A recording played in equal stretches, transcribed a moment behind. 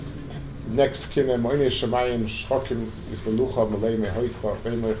Next Kinnah Moine Shemayim Shchokim is Belucha Malay Mehoitcha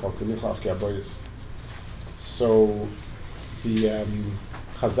Beimoicha Kelucha Afki Aboyis. So the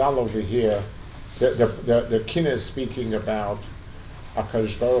Chazal over here, the Kinnah is speaking about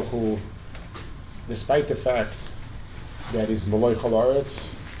HaKadosh Baruch Hu, despite the fact that he's Malay Chol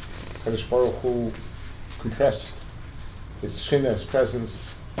Haaretz, HaKadosh Baruch Hu compressed his Shechina, his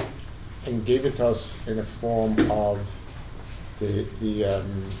presence, and gave it to us in a form of the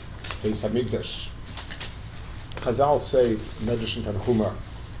Beis Hamikdash. Chazal say, Medrash and Tanchuma,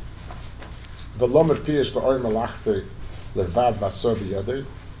 V'lomer pirish ba'or malachte levad v'asor b'yodei.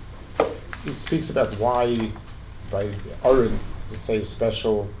 It speaks about why, by Ahron, to say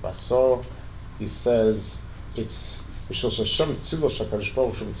special v'asor, he says it's Mishul Shashem Tzilo Shakadosh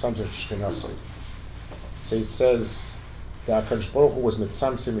Baruch Hu Mitzamtzim Shechinasei. So it says that HaKadosh Baruch Hu was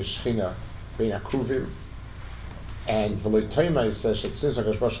Mitzamtzim Shechina Bein HaKruvim, and V'loi Toima, he says Shetzim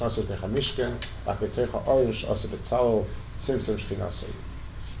HaKadosh Baruch Hu Nasa B'techa Mishkan Ach B'techa Ahron Sh'asa B'tzalel Tzimtzim Shechinasei.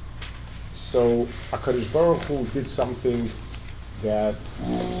 So HaKadosh Baruch Hu did something that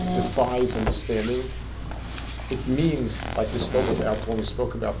defies understanding. It means, like we spoke about when we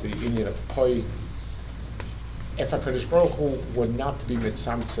spoke about the union of Poi, if HaKadosh Baruch Hu were not to be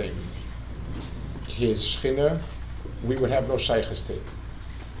mitzamtzim his Shechina, we would have no shaychus to it.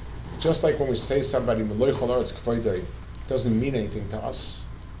 Just like when we say somebody Meloi Chol Haaretz Kvoidoi, doesn't mean anything to us,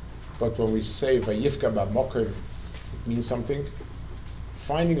 but when we say Vayifka Ba'moker, it means something.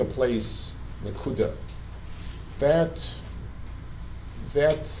 Finding a place, Nekuda, that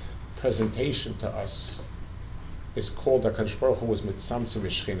presentation to us is called HaKadosh Baruch Hu was mitzamtzim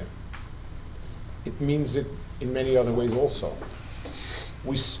Shechina. It means it in many other ways also.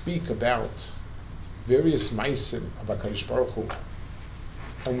 We speak about various maisim of HaKadosh Baruch Hu,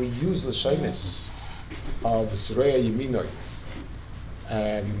 and we use the shyness of Zreya Yeminoi,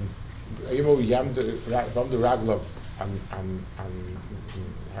 Yimu Yamdu Raglov, and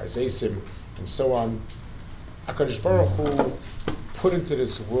Harzeisim, and so on. HaKadosh Baruch Hu put into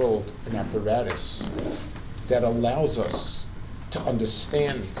this world an apparatus that allows us to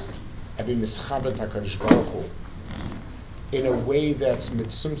understand and be mischabet HaKadosh Baruch Hu in a way that's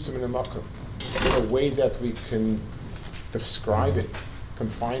mitzumtzum in a makom, in a way that we can describe it,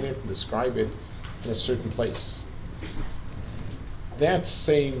 confine it, and describe it in a certain place. That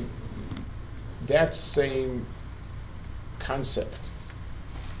same concept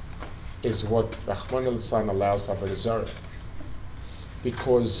is what Rahman al-Islam allows for Avodah Zarah.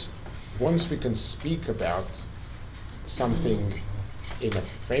 Because once we can speak about something in a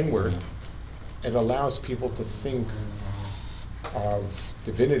framework, it allows people to think of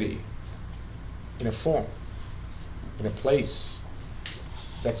divinity in a form, in a place.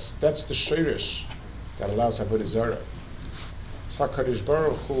 That's the shirish that allows Avodah Zarah. So HaKadosh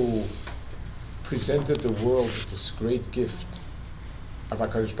Baruch Hu presented the world with this great gift of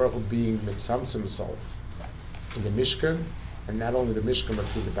HaKadosh Baruch Hu being mitzamtzim himself in the Mishkan, and not only the Mishkan but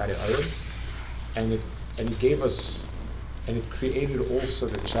through the Bari Ahron, and it gave us, and it created also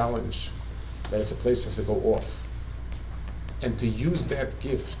the challenge that it's a place for us to go off, and to use that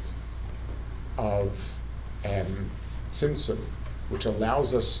gift of tzimtzum, which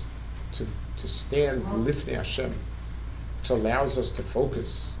allows us to stand lifnei Hashem, which allows us to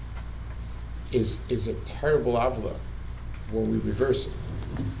focus, is a terrible avla when we reverse it.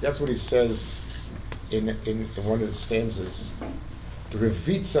 That's what he says in one of the stanzas.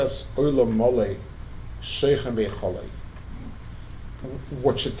 Revitzas olam mole sheichem beicholei.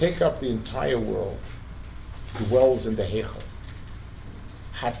 What should take up the entire world dwells in the heichel.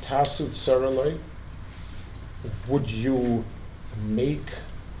 Hatasu tzareloi. Would you make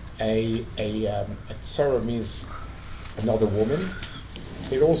a tzara, means another woman?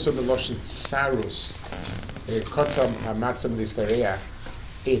 It also meloshin tsarus. Kotzam hamatzam listareya.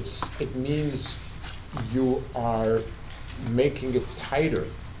 It means you are making it tighter.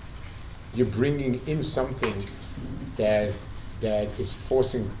 You're bringing in something that is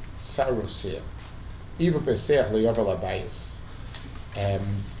forcing tsarus here. Even pesach le'yavel abayis.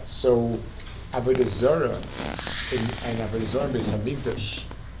 So Avodah Zarah and Avodah Zarah Beis Hamikdash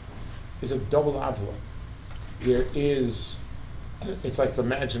is a double avla. It's like,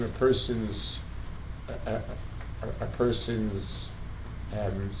 imagine a person's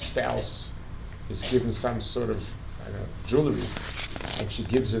spouse is given some sort of jewelry, and she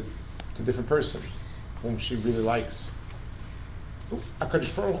gives it to a different person whom she really likes.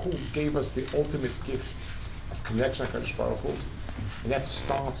 HaKadosh Baruch Hu gave us the ultimate gift of connection to HaKadosh Baruch Hu, and that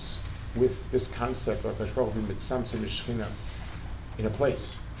starts with this concept of HaKadosh Baruch Hu mitzamtzim Shechina in a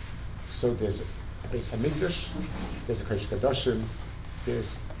place. So there's a Beis Hamikdash, there's a Kodesh Kodashim,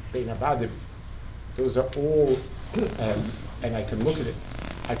 there's Bein Avadim. Those are all, and I can look at it.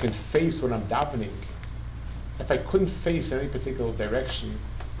 I can face when I'm davening. If I couldn't face in any particular direction,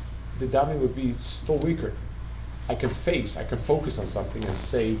 the davening would be still weaker. I can focus on something and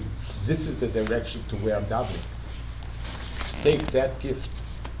say, this is the direction to where I'm davening. Take that gift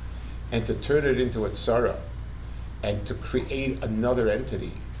and to turn it into a tzara and to create another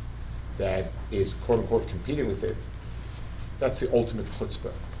entity that is quote unquote competing with it, that's the ultimate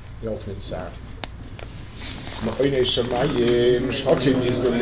chutzpah, the ultimate tzara.